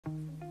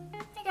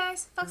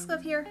guys,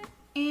 Foxglove here,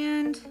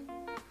 and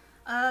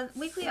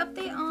weekly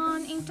update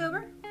on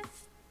Inktober.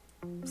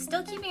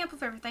 Still keeping up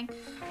with everything.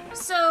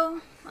 So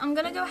I'm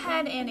gonna go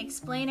ahead and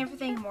explain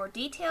everything in more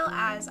detail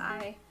as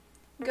I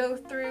go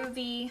through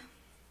the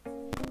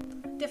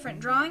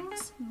different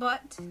drawings,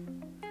 but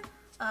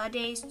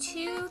days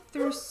 2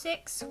 through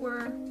 6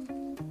 were...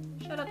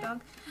 Shut up,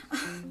 dog.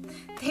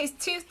 Days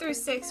 2 through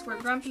 6 were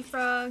Grumpy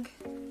Frog.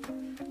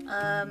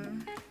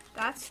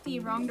 That's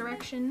the wrong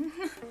direction.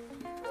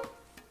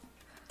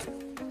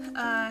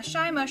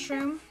 Shy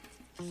Mushroom.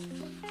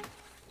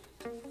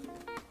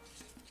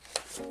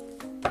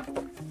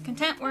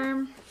 Content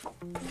Worm.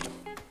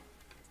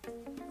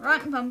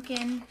 Rotten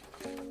Pumpkin.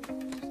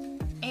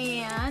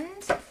 And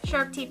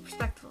Shark Teeth,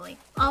 respectively.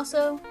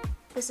 Also,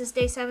 this is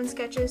day 7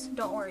 sketches.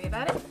 Don't worry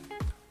about it.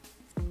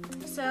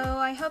 So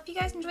I hope you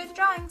guys enjoy the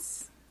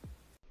drawings.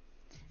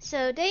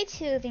 So day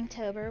 2 of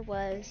Inktober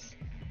was,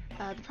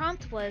 the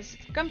prompt was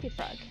Grumpy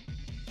Frog.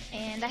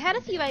 And I had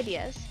a few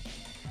ideas,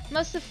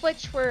 most of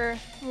which were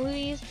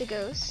Louise the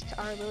ghost,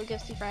 our little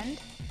ghosty friend,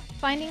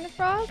 finding the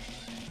frog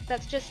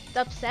that's just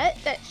upset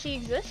that she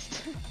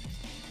exists.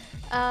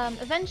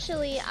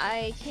 Eventually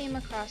I came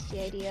across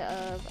the idea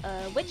of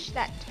a witch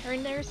that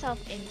turned herself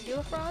into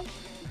a frog,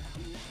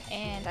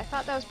 and I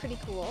thought that was pretty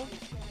cool.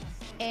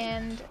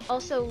 And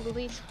also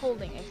Louise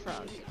holding a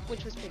frog,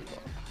 which was pretty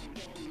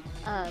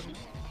cool.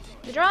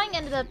 The drawing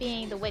ended up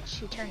being the witch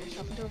who turned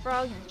herself into a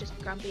frog and was just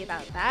grumpy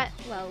about that,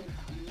 while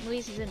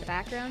Louise is in the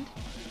background.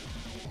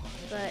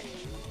 But,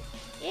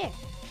 yeah.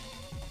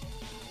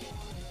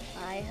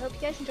 I hope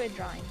you guys enjoyed the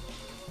drawing.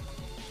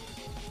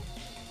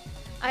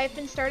 I've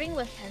been starting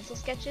with pencil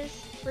sketches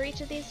for each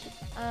of these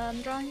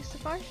drawings so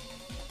far,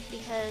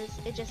 because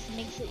it just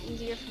makes it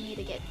easier for me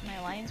to get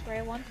my lines where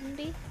I want them to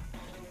be.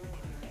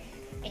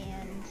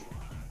 And,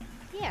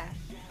 yeah.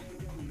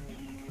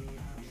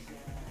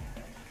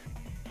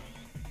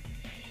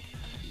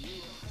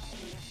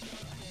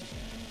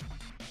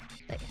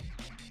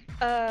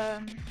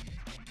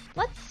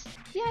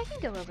 I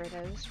can go over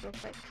those real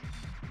quick.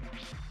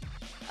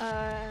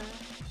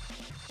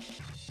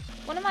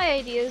 One of my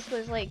ideas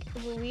was like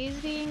Louise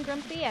being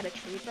grumpy at a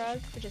tree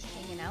frog for just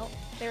hanging out.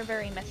 They were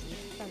very messy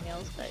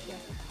thumbnails, but yeah.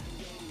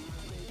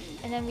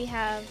 And then we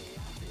have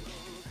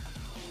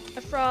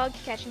a frog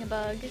catching a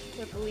bug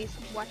with Louise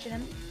watching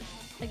him.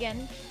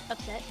 Again,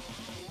 upset.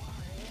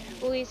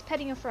 Louise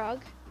petting a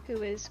frog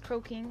who is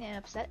croaking and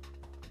upset.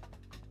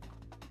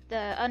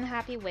 The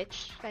unhappy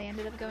witch I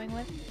ended up going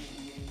with.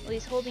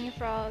 Louise holding a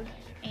frog,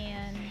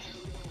 and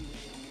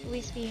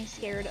Louise being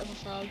scared of a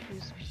frog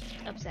who's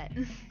upset.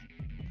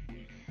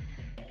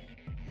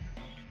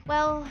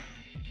 Well,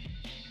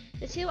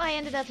 the two I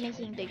ended up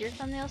making bigger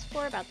thumbnails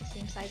for, about the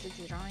same size as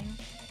the drawing.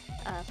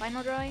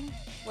 Final drawing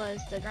was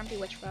the Grumpy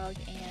Witch Frog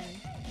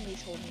and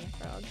Louise holding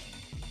a frog.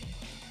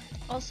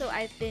 Also,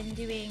 I've been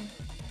doing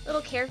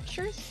little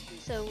caricatures,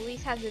 so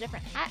Louise has a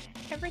different hat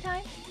every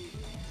time.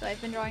 So I've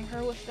been drawing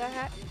her with the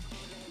hat.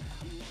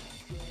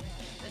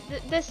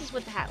 This is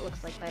what the hat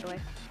looks like, by the way.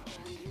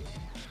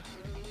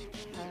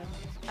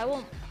 I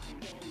won't...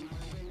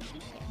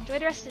 Yeah, enjoy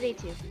the rest of day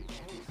 2.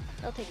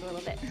 It'll take a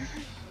little bit.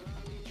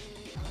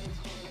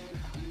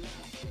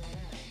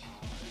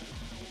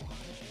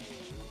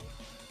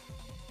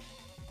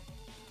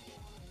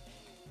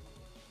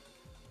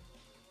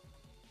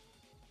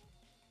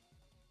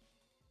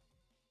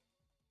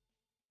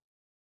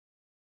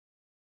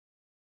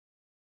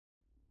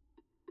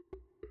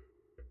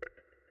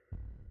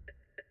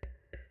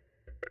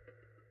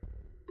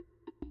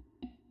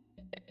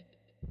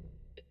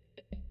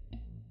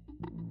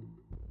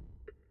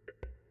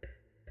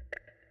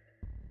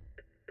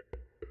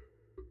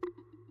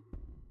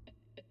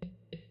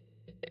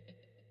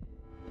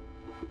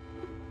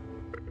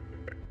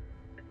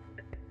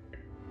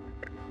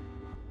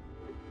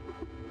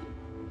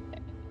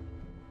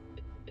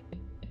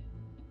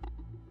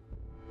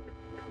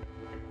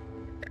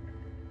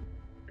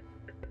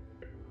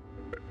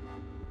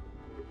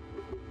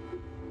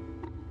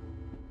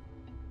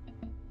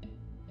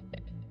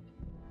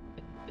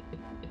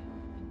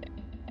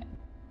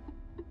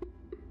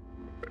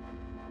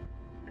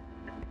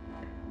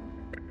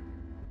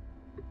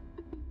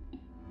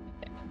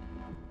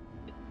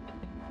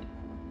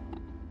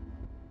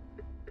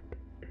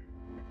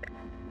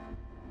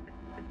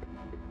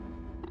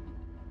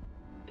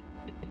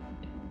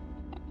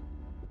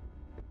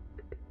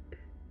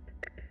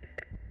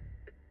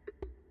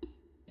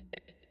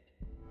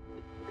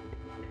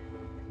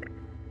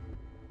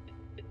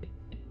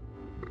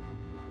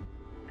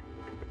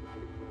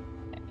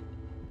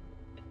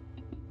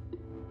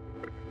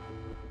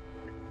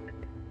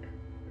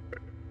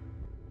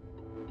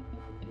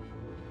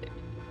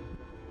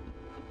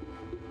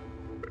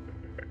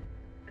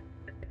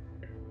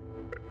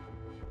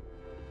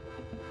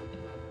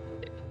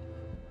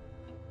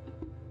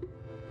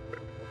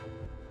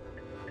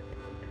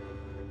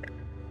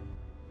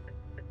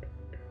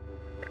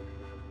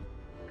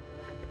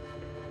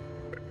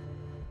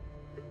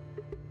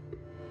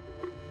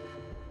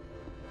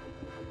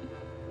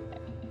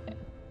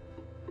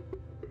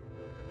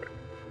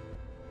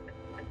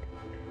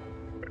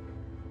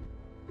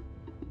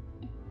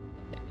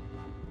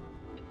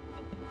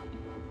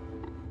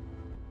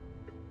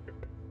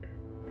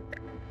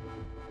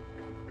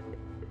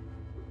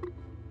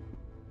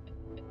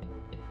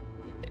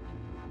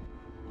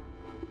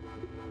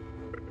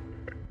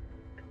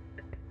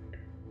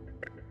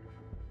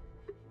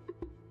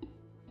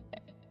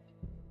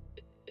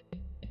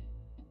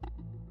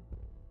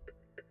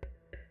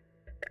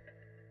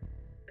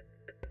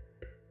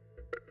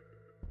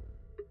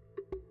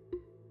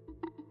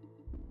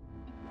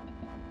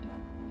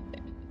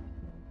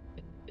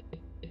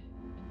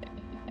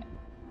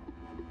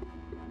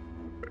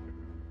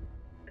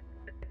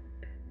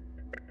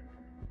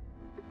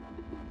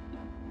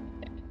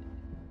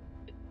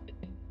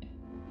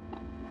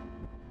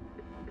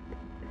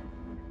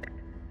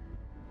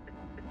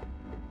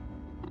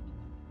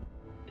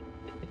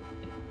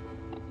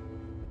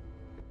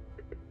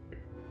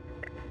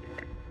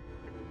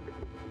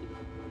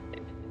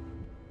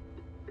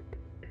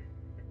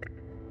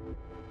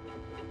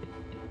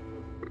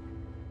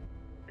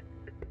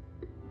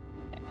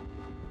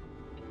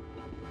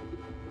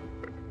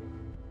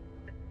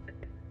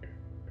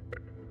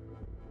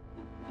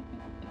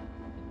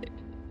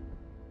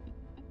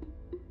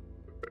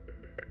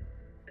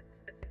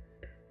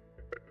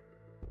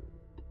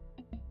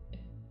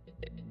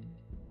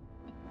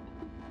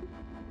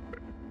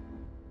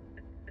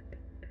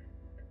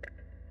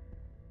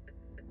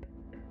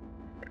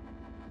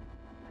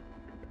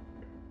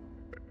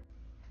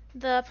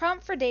 The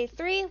prompt for day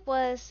 3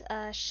 was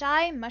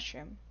shy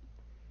mushroom.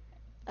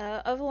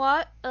 A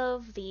lot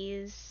of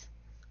these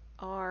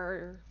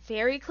are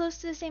very close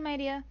to the same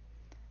idea,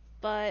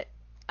 but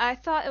I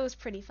thought it was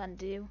pretty fun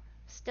to do.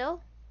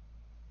 Still,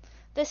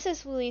 this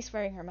is Louise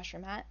wearing her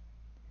mushroom hat.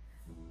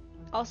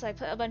 Also, I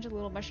put a bunch of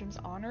little mushrooms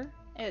on her.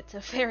 It's a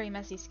very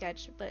messy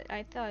sketch, but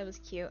I thought it was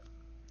cute.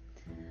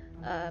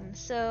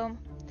 So,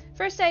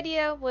 first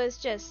idea was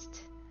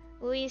just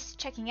Louise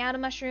checking out a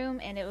mushroom,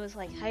 and it was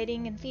like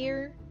hiding in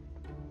fear.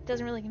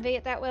 Doesn't really convey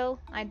it that well.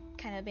 I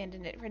kind of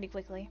abandoned it pretty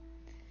quickly.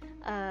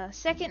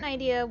 Second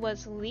idea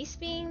was Louise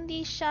being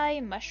the shy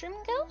mushroom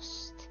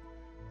ghost,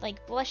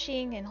 like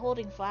blushing and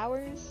holding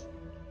flowers.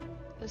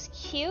 It was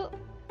cute,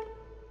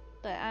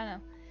 but I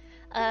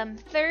don't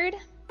know. Third,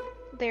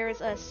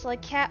 there's a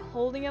slug cat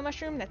holding a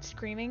mushroom that's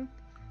screaming.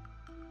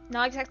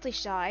 Not exactly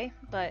shy,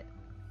 but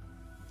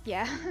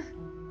yeah.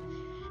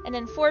 And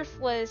then fourth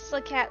was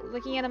slug cat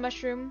looking at a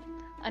mushroom,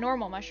 a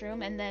normal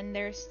mushroom, and then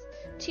there's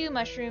 2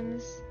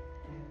 mushrooms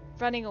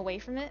running away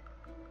from it.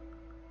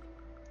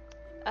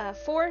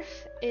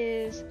 Fourth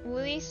is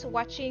Louise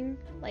watching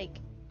like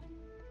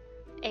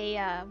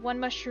a one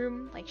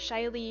mushroom like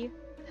shyly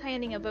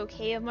handing a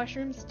bouquet of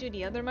mushrooms to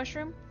the other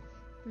mushroom.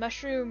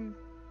 Mushroom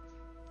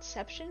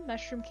deception?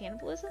 Mushroom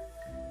cannibalism?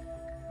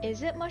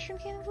 Is it mushroom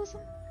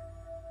cannibalism?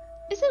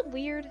 Is it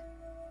weird?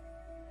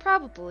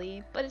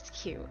 Probably, but it's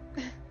cute.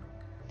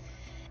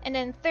 And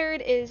then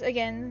third is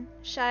again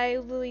shy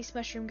Louise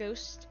mushroom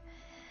ghost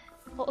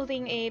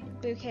holding a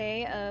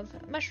bouquet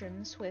of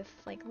mushrooms with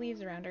like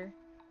leaves around her.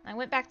 I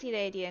went back to the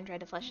idea and tried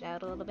to flesh it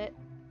out a little bit.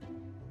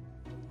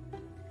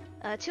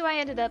 2 I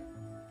ended up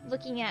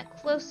looking at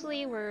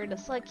closely were the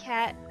slug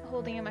cat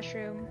holding a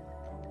mushroom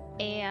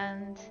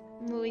and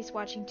Louise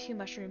watching 2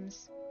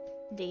 mushrooms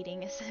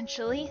dating,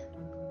 essentially.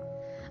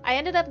 I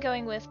ended up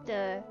going with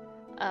the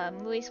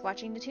Louise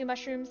watching the 2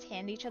 mushrooms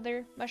hand each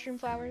other mushroom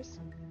flowers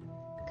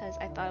because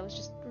I thought it was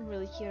just a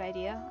really cute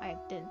idea. I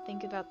didn't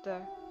think about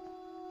the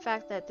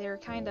fact that they're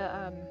kind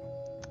of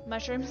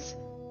mushrooms.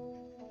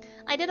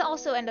 I did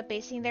also end up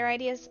basing their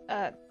ideas.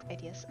 I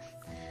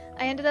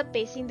ended up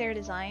basing their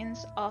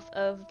designs off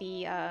of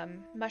the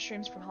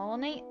mushrooms from Hollow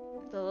Knight,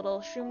 the little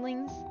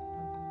shroomlings,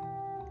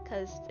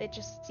 because it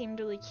just seemed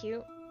really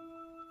cute.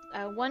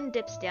 One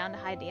dips down to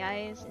hide the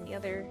eyes, and the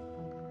other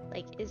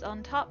like is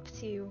on top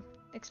to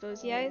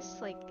expose the eyes,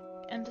 like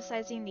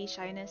emphasizing the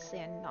shyness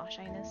and not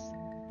shyness.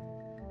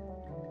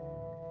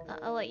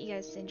 I'll let you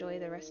guys enjoy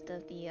the rest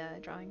of the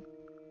drawing.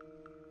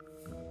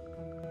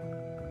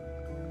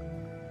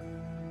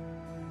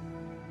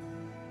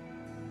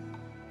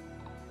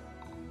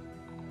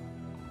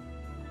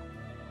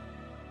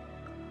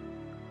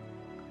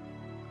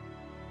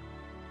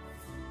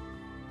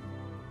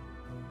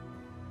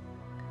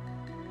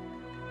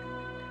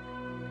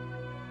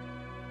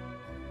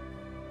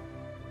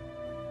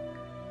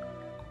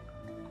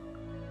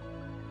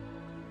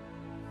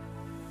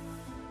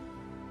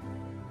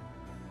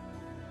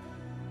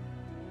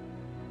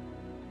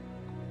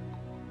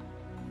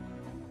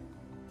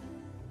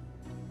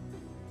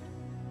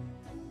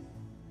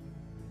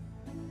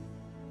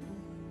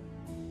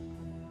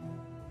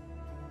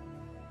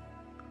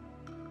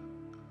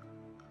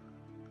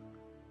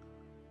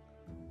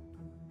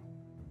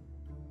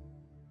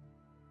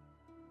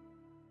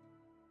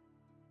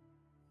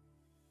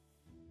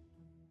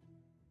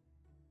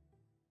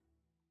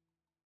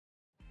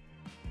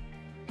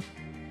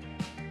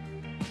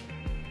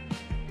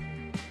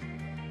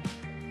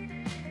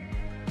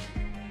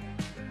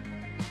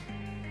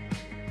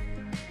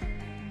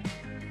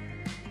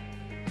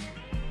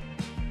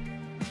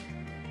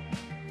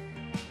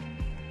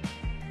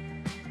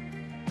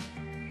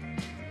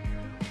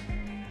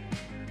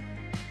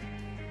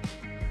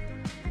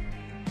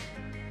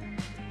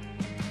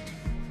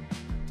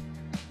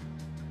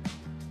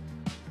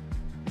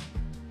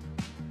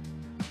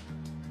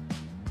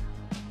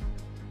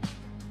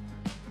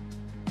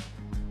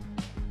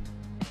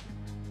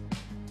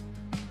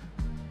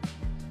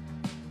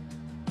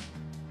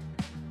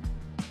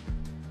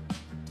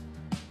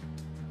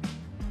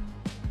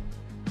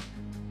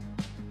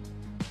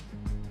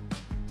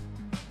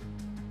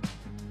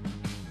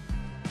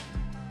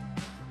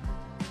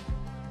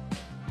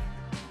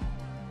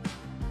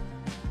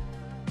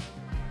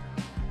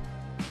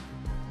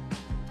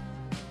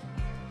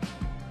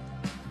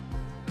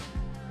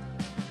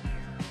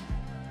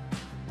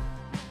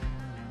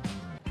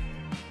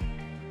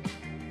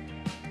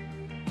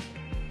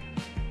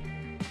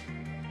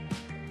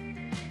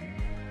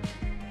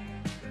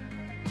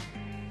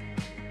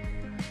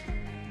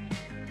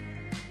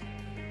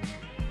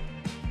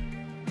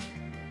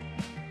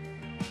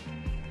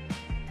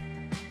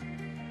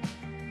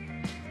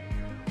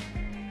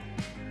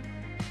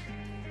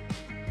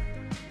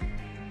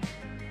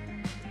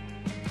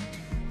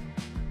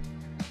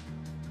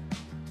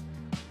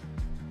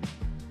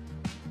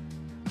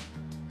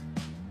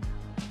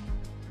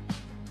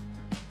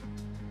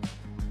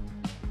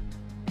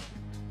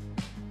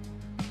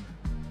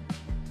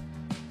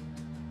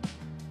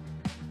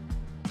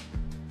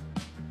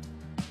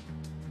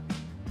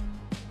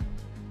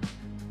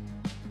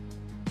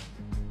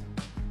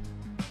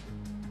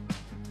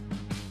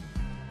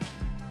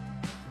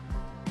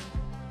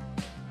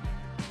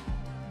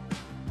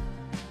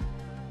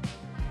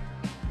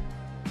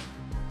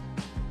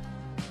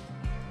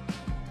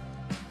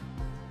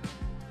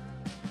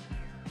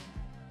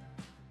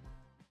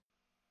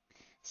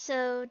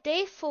 So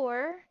day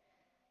 4,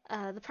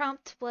 the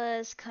prompt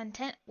was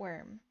content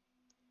worm.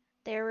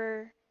 There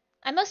were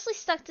I mostly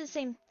stuck to the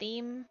same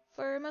theme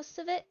for most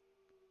of it,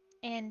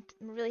 and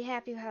I'm really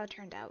happy with how it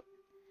turned out.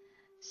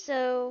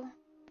 So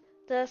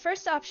the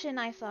first option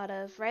I thought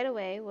of right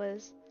away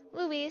was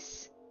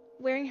Louise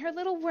wearing her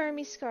little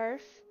wormy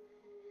scarf,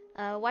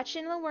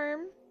 watching the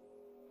worm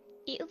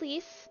eat a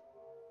leaf.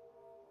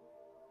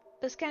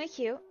 It was kind of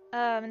cute.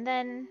 And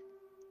then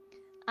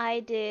I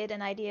did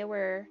an idea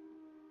where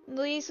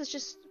Louise was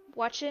just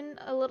watching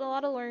a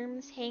lot of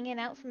worms hanging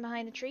out from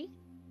behind a tree.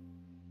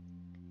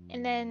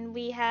 And then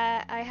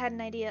I had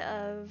an idea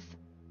of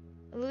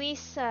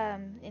Luis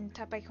in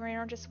Top by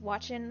Corner just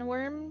watching a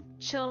worm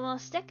chilling on a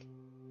stick.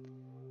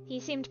 He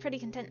seemed pretty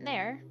content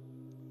there.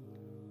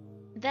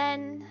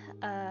 Then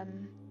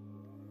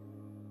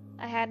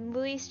I had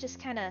Luis just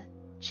kind of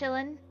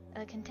chilling,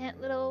 a content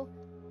little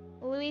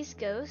Luis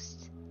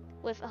ghost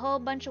with a whole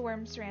bunch of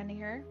worms surrounding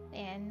her.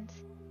 And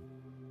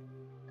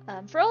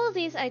for all of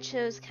these, I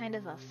chose kind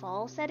of a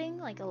fall setting,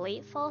 like a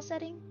late fall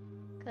setting,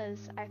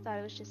 because I thought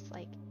it was just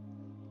like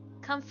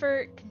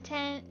comfort,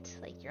 content,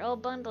 like you're all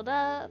bundled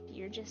up,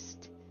 you're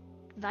just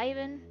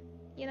vibing,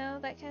 you know,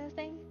 that kind of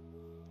thing.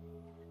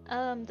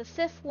 The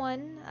fifth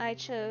one I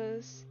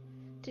chose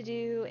to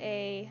do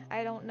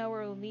I don't know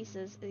where Elise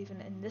is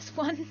even in this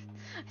one.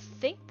 I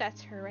think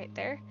that's her right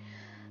there.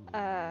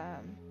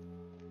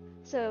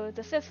 So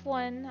the fifth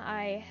one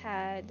I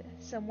had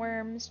some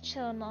worms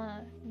chilling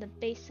on the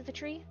base of a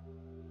tree.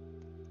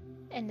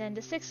 And then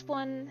the sixth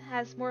one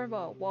has more of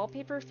a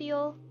wallpaper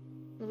feel.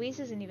 Louise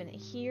isn't even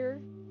here,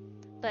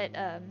 but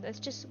it's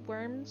just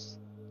worms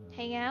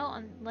hanging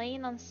out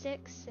laying on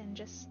sticks and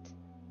just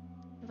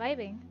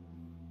vibing.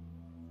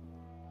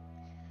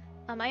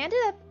 I ended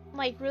up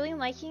like really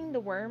liking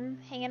the worm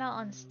hanging out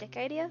on a stick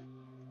idea.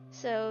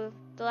 So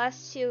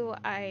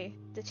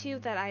the two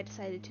that I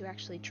decided to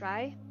actually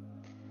try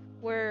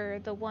were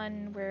the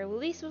one where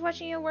Louise was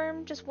watching a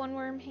worm, just one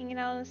worm hanging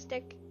out on a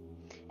stick,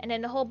 and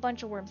then a whole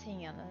bunch of worms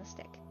hanging out on a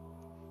stick.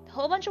 The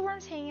whole bunch of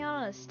worms hanging out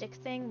on a stick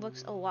thing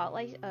looks a lot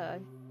like a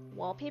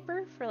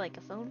wallpaper for like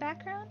a phone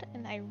background,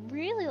 and I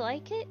really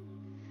like it.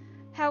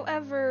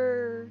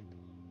 However,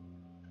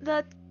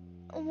 the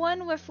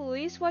one with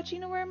Louise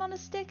watching a worm on a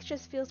stick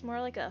just feels more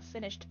like a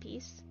finished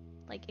piece.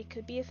 Like it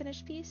could be a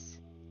finished piece.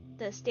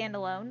 The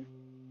standalone.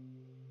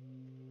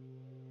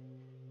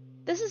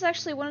 This is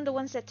actually one of the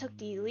ones that took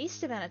the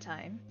least amount of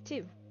time,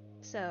 too.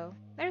 So,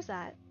 there's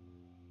that.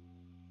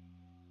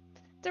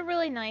 It's a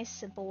really nice,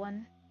 simple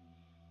one.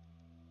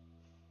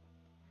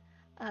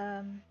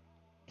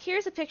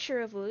 Here's a picture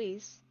of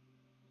Louise.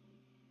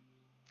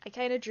 I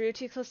kind of drew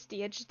too close to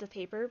the edge of the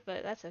paper,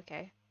 but that's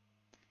okay.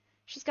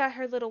 She's got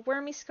her little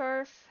wormy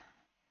scarf,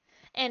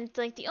 and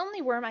like the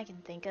only worm I can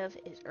think of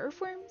is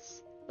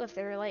earthworms, with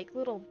their like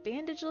little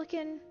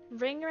bandage-looking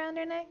ring around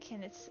their neck,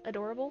 and it's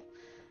adorable.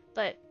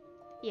 But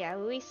yeah,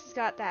 Louise has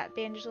got that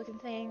bandage-looking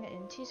thing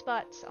in 2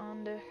 spots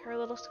on her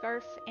little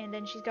scarf, and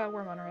then she's got a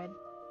worm on her head.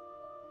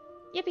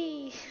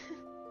 Yippee!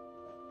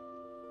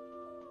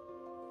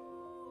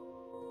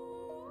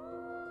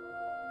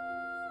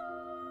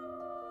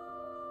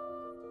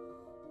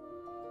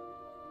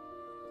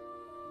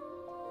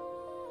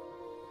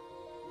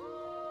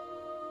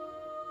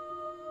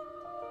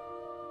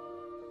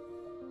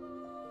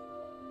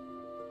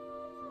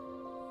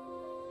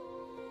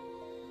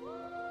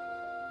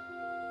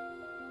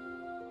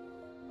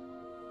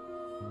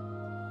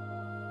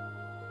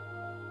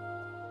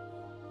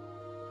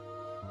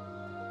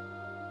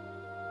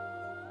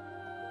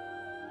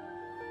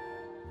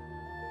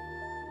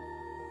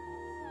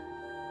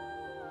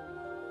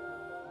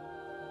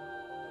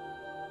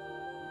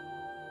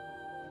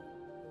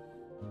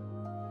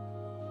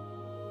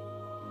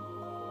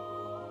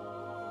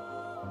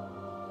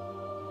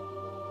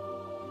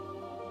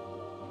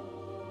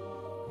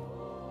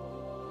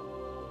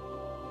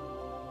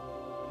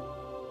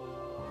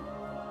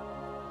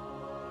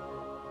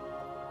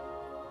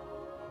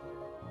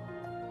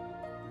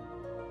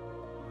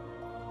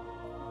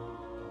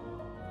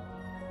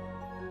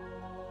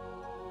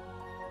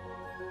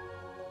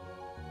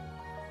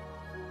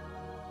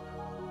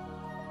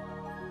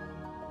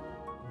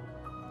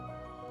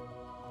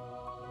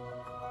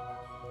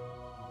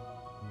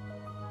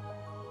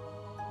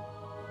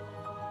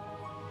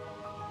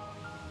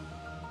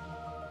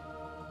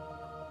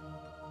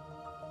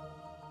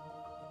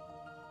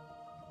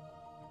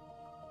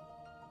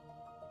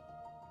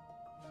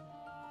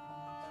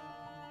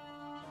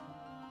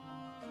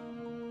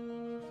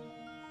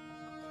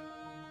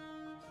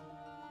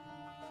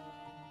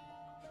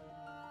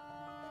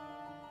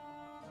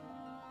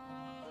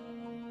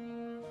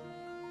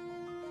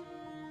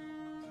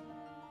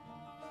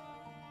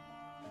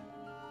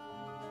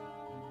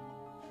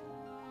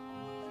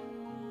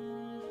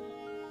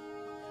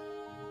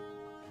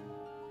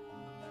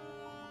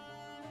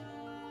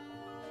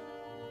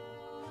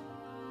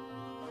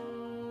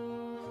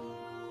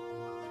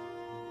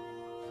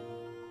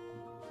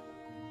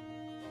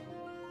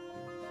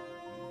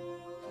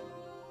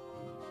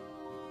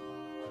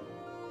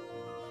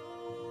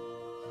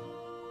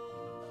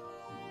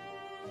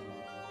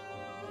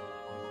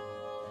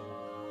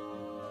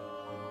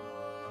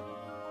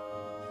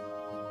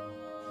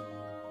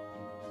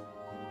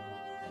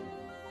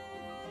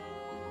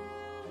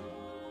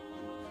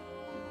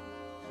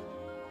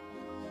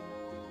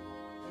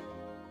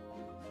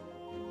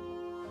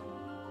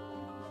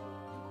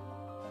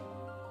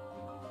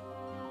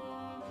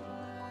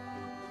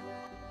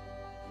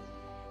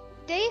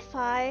 day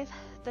 5,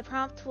 the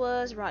prompt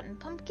was rotten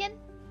pumpkin,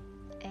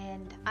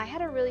 and I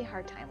had a really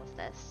hard time with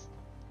this.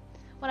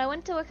 When I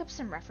went to look up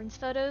some reference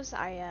photos,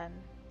 I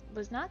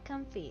was not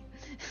comfy.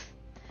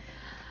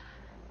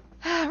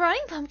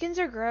 Rotting pumpkins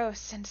are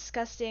gross and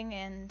disgusting,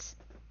 and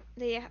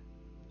they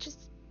just,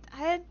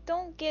 I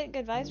don't get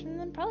good vibes from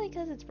them, probably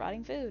because it's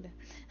rotting food.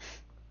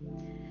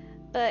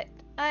 But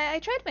I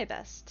tried my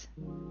best.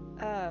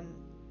 I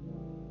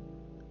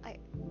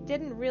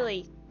didn't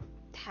really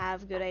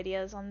have good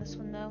ideas on this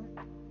one though.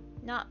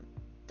 Not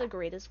the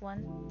greatest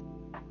one.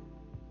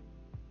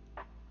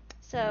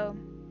 So,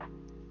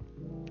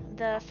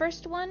 the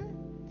first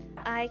one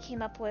I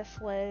came up with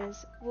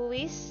was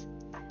Luis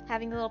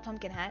having a little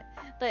pumpkin hat,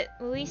 but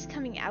Luis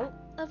coming out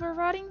of a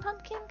rotting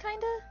pumpkin,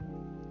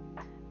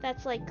 kinda.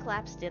 That's like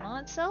collapsed in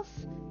on itself,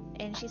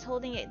 and she's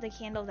holding the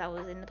candle that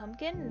was in the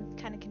pumpkin, and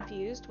kind of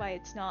confused why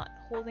it's not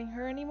holding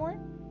her anymore.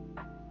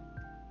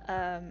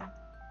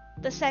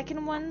 The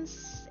second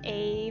one's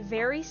a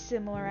very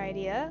similar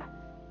idea,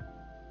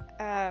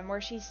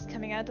 where she's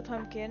coming out of the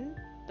pumpkin,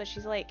 but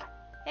she's like,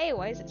 hey,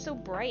 why is it so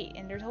bright?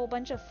 And there's a whole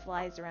bunch of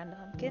flies around the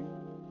pumpkin.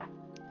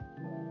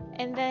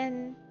 And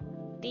then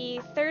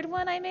the third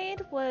one I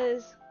made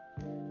was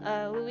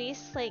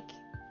Luis, like,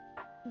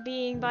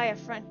 being by a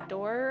front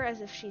door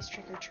as if she's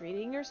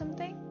trick-or-treating or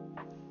something.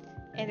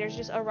 And there's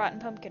just a rotten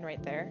pumpkin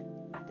right there.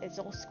 It's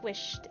all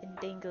squished and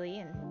dangly,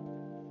 and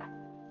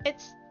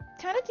it's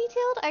kind of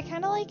detailed. I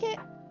kind of like it.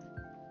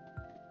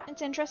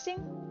 It's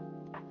interesting.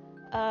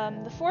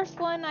 The fourth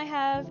one I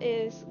have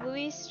is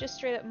Luis just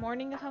straight up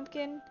mourning the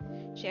pumpkin.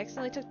 She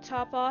accidentally took the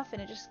top off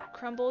and it just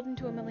crumbled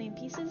into a million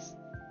pieces.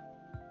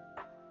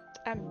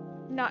 I'm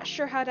not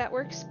sure how that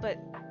works, but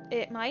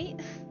it might.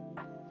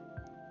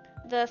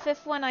 The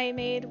fifth one I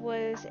made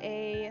was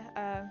the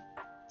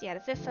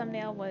fifth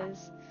thumbnail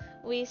was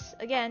Luis,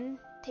 again,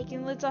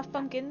 taking the lids off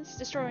pumpkins,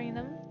 destroying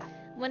them,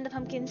 when the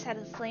pumpkins had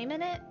a flame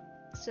in it,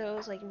 so it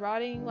was like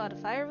rotting while the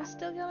fire was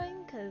still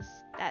going, because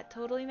that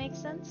totally makes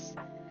sense.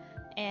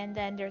 And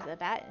then there's a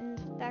bat in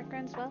the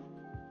background as well.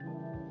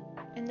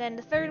 And then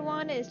the third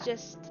one is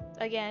just,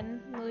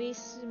 again,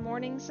 Luis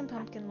mourning some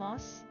pumpkin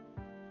loss.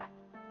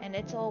 And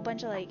it's a whole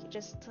bunch of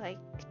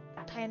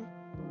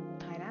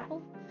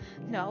pineapple?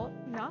 No,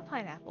 not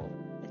pineapple.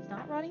 It's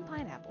not rotting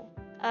pineapple.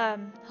 A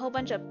whole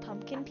bunch of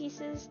pumpkin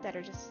pieces that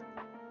are just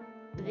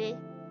bleh,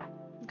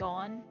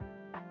 gone.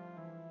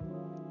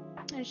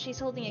 And she's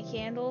holding a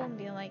candle and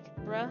being like,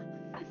 bruh.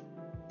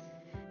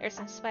 There's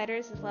some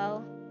spiders as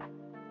well.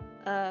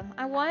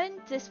 I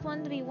wanted this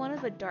one to be one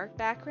of a dark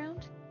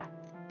background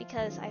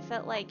because I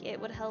felt like it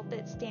would help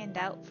it stand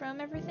out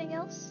from everything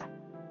else.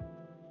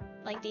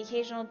 Like, the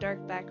occasional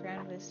dark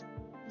background was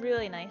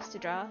really nice to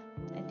draw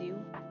and do.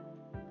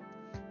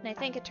 And I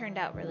think it turned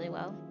out really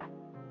well.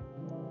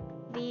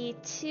 The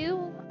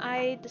two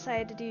I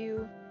decided to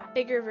do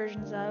bigger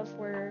versions of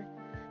were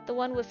the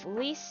one with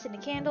Luis and a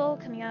candle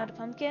coming out of a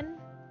pumpkin.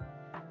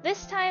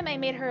 This time I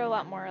made her a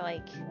lot more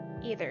like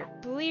either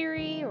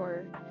bleary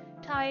or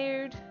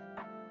tired.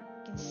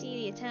 You can see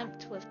the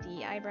attempt with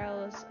the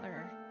eyebrows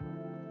or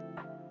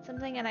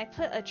something, and I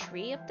put a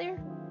tree up there.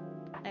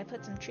 I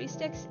put some tree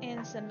sticks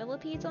and some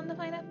millipedes on the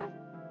pineapple.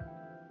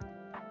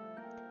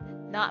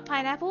 Not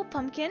pineapple,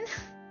 pumpkin.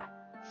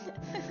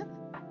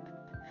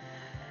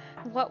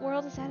 What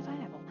world is that a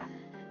pineapple?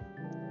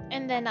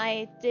 And then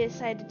I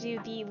decided to do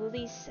the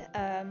Luis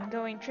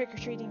going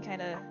trick-or-treating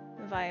kind of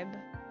vibe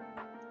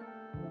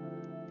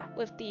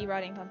with the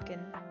rotting pumpkin.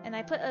 And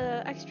I put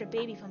an extra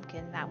baby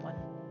pumpkin in that one,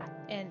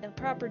 and a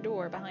proper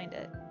door behind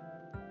it.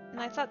 And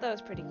I thought that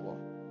was pretty cool.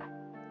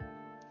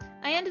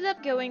 I ended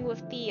up going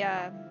with the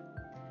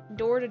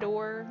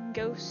door-to-door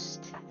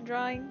ghost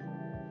drawing,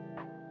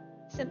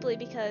 simply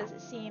because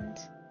it seemed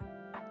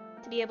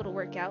to be able to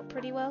work out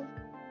pretty well.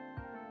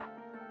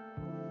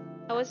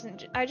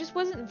 I just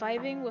wasn't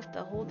vibing with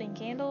the holding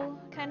candle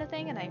kind of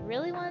thing, and I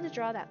really wanted to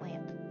draw that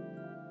lamp.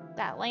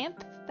 That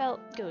lamp felt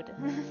good.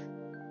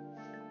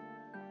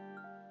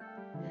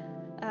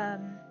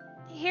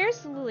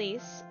 Here's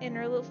Luis in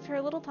her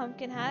little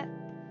pumpkin hat.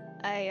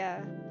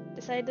 I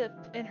decided to,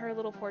 in her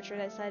little portrait,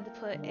 I decided to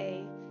put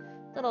a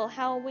little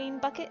Halloween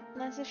bucket,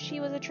 as if she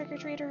was a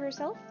trick-or-treater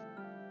herself.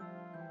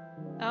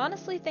 I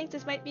honestly think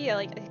this might be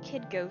a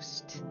kid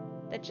ghost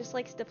that just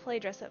likes to play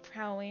dress up for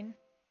Halloween.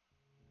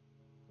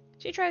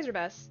 She tries her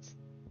best.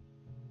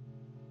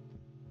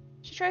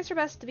 She tries her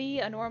best to be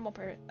a normal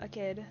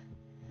kid,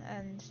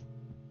 and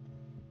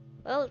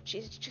well,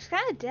 she's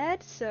kind of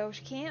dead, so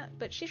she can't,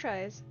 but she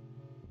tries.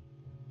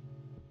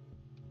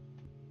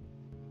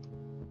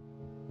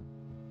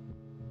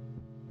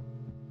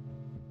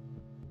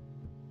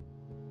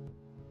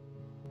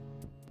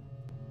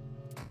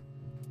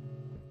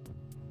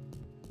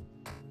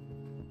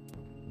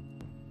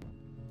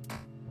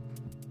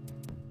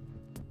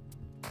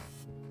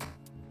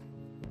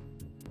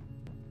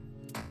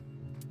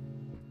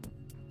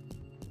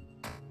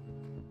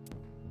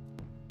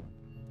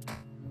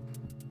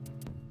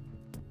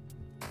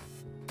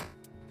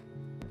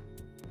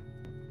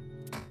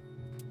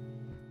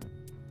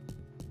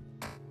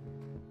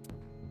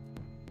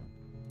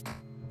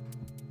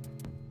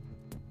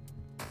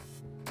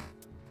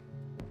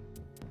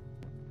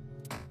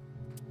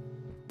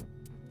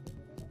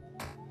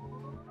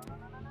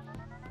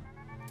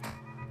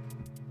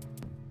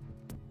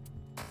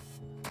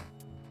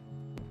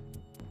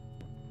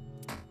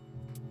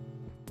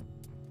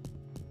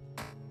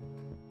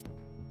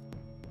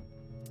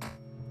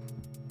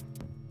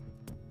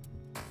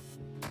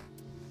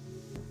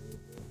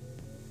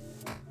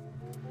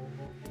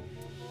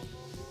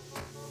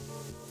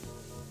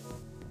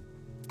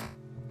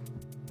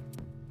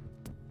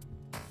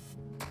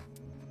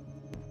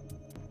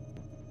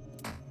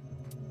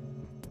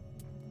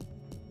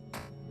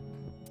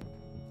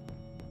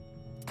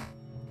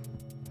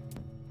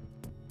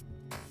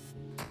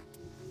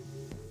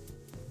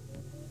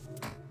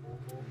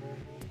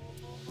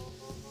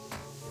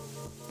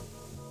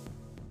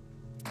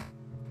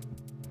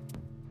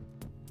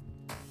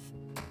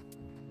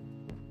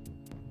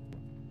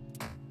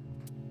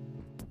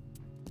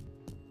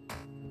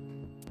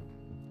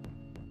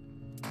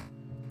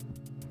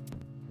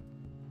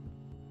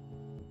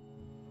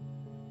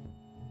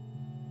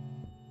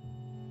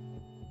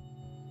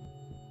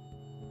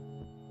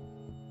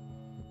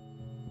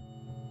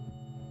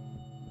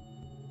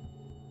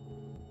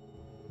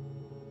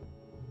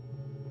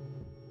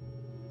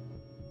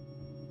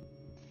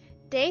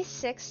 day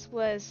 6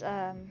 was,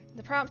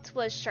 the prompt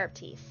was sharp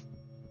teeth.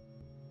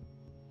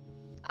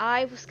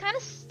 I was kind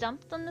of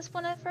stumped on this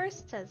one at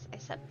first, because I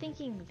kept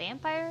thinking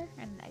vampire,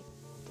 and I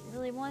didn't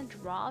really want to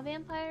draw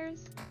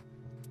vampires.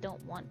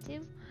 Don't want to.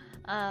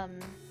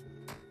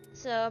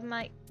 So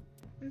I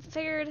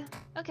figured,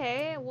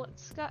 okay,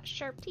 what's got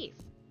sharp teeth?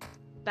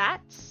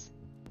 Bats,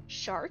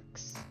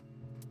 sharks,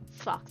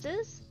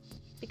 foxes,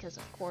 because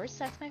of course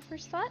that's my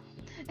first thought.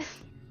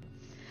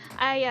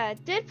 I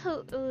did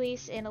put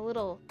Elise in a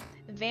little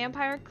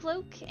vampire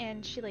cloak,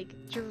 and she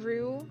like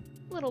drew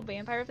little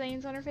vampire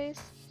things on her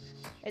face.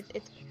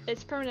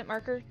 It's permanent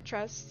marker,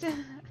 trust.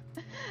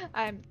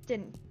 I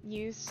didn't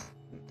use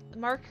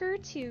marker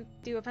to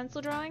do a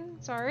pencil drawing,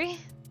 sorry.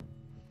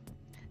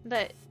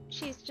 But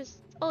she's just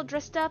all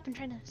dressed up and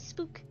trying to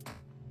spook.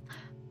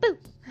 Boo!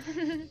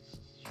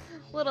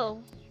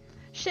 Little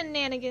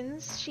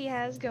shenanigans she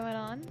has going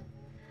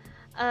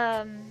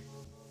on.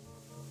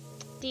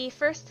 The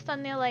first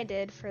thumbnail I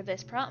did for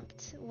this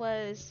prompt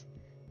was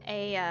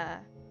a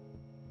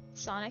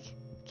Sonic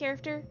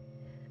character.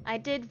 I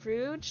did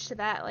Rouge, so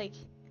that like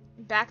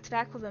back to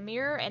back with a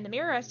mirror, and the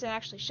mirror isn't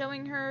actually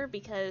showing her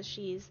because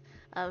she's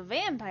a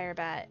vampire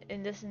bat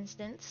in this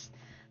instance,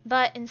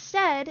 but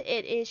instead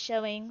it is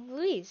showing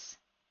Louise,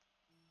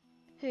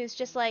 who's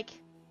just like,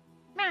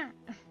 meh,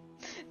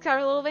 got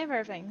her little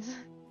vampire things.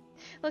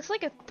 Looks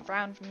like a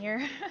brown from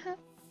here.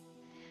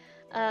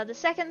 The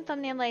second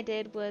thumbnail I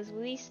did was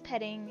Louise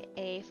petting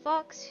a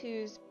fox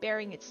who's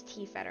baring its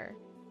teeth at her.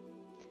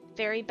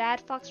 Very bad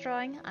fox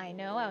drawing, I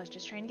know, I was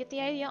just trying to get the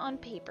idea on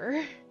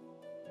paper.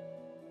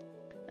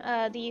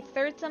 The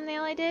third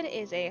thumbnail I did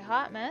is a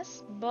hot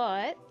mess,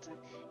 but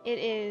it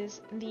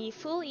is the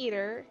Fool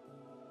Eater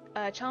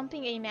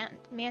chomping a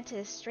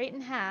mantis straight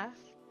in half,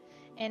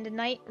 and a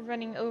knight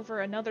running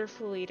over another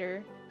Fool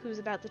Eater who's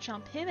about to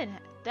chomp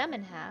them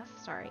in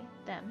half. Sorry,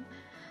 them.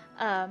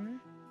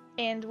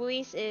 And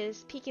Louise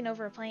is peeking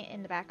over a plant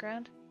in the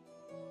background.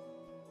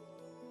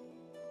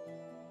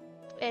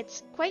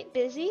 It's quite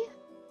busy,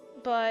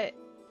 but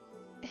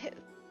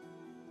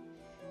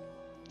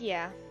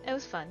yeah, it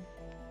was fun.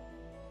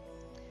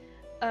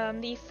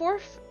 The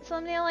fourth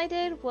thumbnail I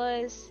did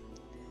was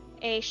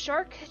a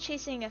shark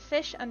chasing a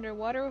fish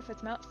underwater with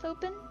its mouth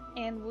open,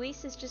 and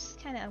Louise is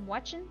just kind of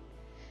watching.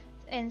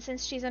 And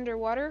since she's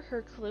underwater,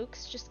 her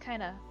cloak's just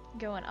kind of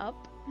going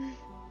up.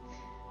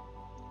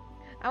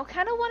 I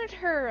kind of wanted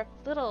her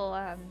little,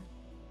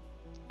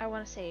 I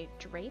want to say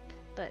drape,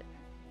 but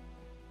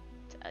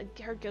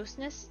her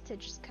ghostness to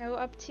just go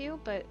up too,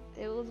 but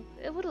it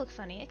would look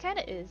funny. It kind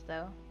of is,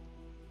 though.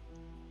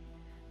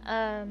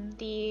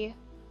 The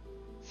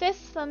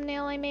fifth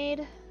thumbnail I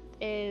made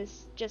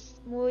is just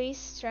Louise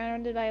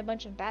surrounded by a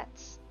bunch of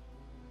bats.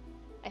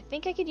 I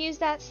think I could use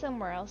that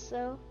somewhere else,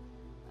 though.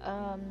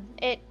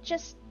 It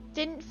just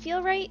didn't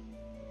feel right,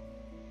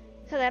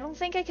 because I don't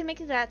think I can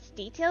make it that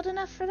detailed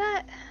enough for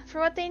that, for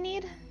what they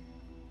need.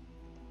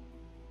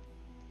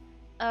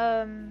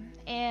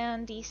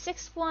 And the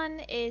sixth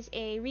one is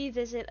a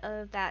revisit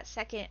of that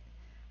second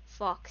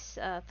fox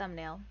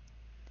thumbnail.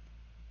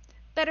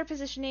 Better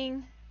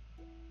positioning,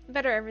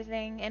 better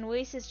everything, and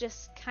Louise is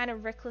just kind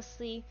of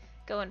recklessly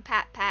going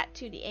pat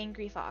to the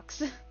angry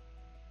fox.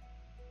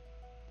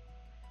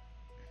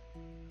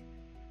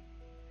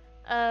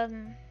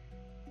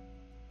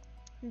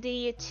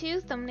 The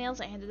two thumbnails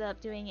I ended up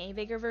doing a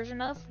bigger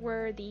version of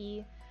were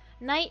the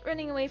knight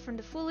running away from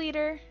the Fool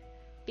Eater,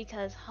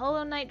 because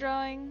Hollow Knight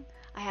drawing,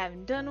 I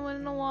haven't done one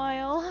in a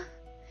while,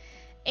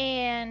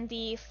 and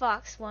the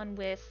fox one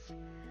with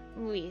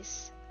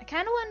Louise. I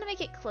kind of wanted to make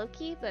it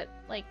Cloaky, but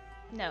like,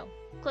 no,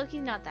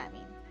 Cloaky's not that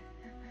mean.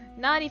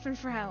 Not even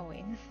for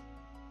Halloween.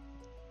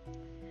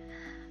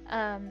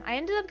 I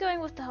ended up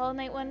going with the Hollow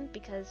Knight one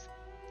because,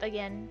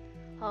 again,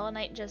 Hollow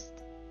Knight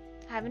just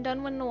haven't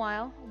done one in a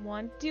while.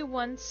 Want to do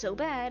one so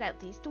bad,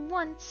 at least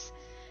once.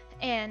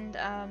 And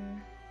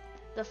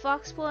the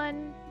fox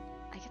one,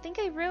 I think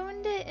I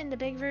ruined it in the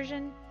big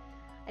version.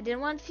 I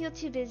didn't want to feel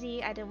too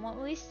busy. I didn't want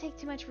Louise to take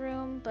too much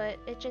room, but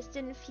it just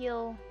didn't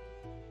feel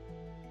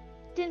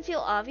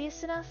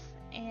obvious enough,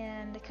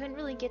 and I couldn't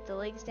really get the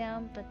legs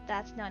down, but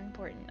that's not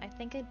important. I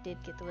think I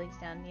did get the legs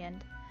down in the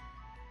end,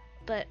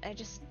 but I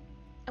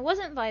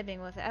wasn't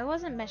vibing with it. I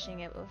wasn't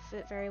meshing it with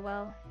it very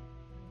well.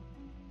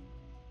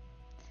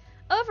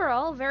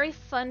 Overall, very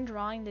fun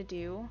drawing to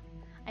do.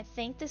 I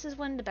think this is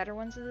one of the better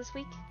ones of this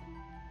week,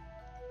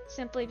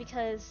 simply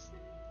because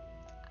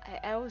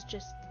I was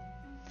just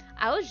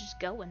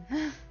going.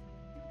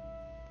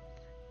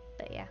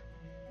 But yeah.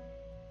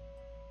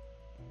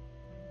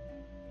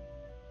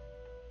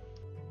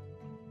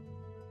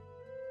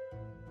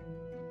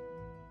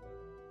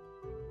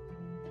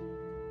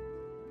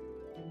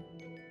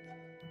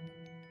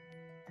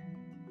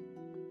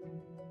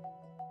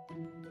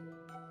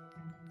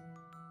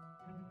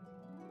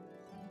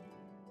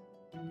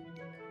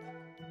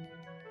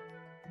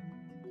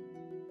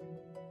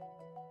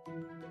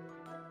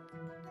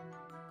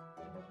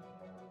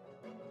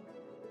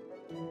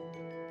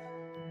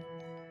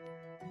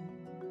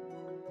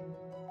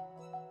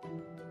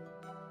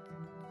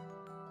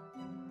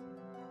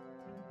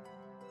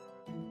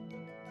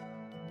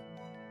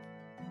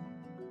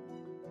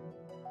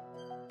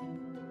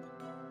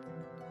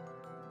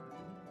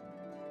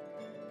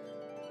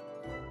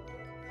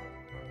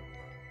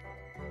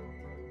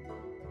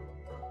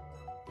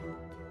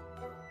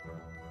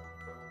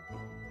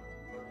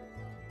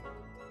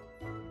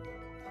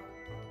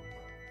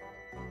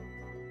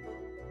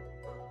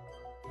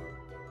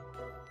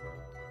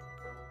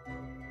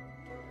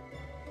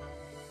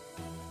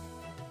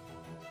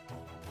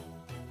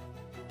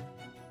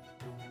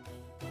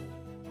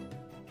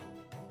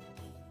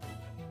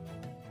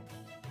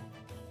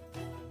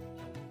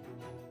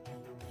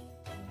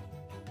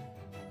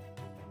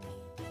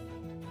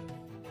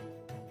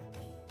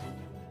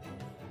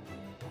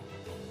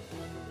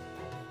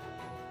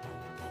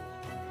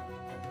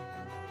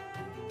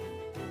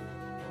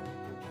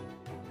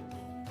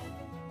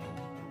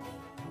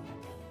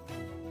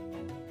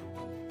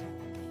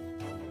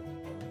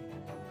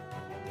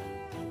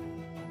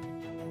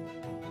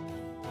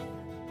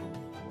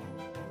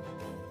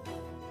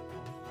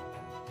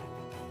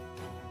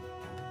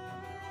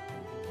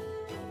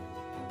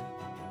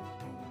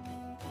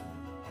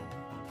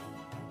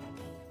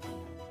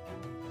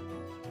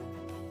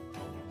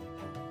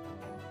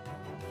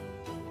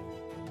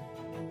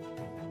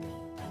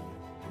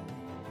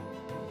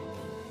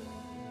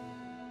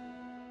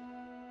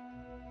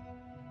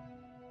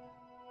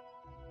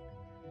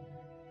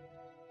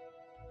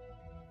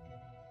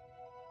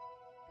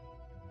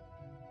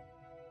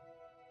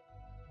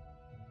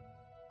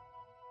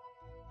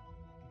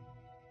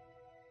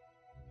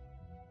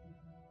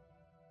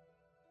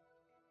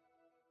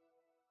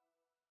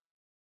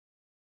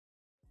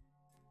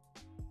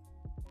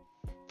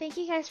 thank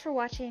you guys for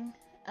watching.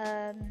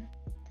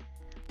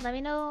 Let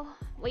me know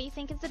what you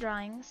think of the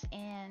drawings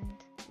and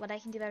what I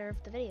can do better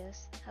with the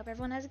videos. Hope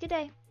everyone has a good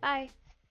day. Bye!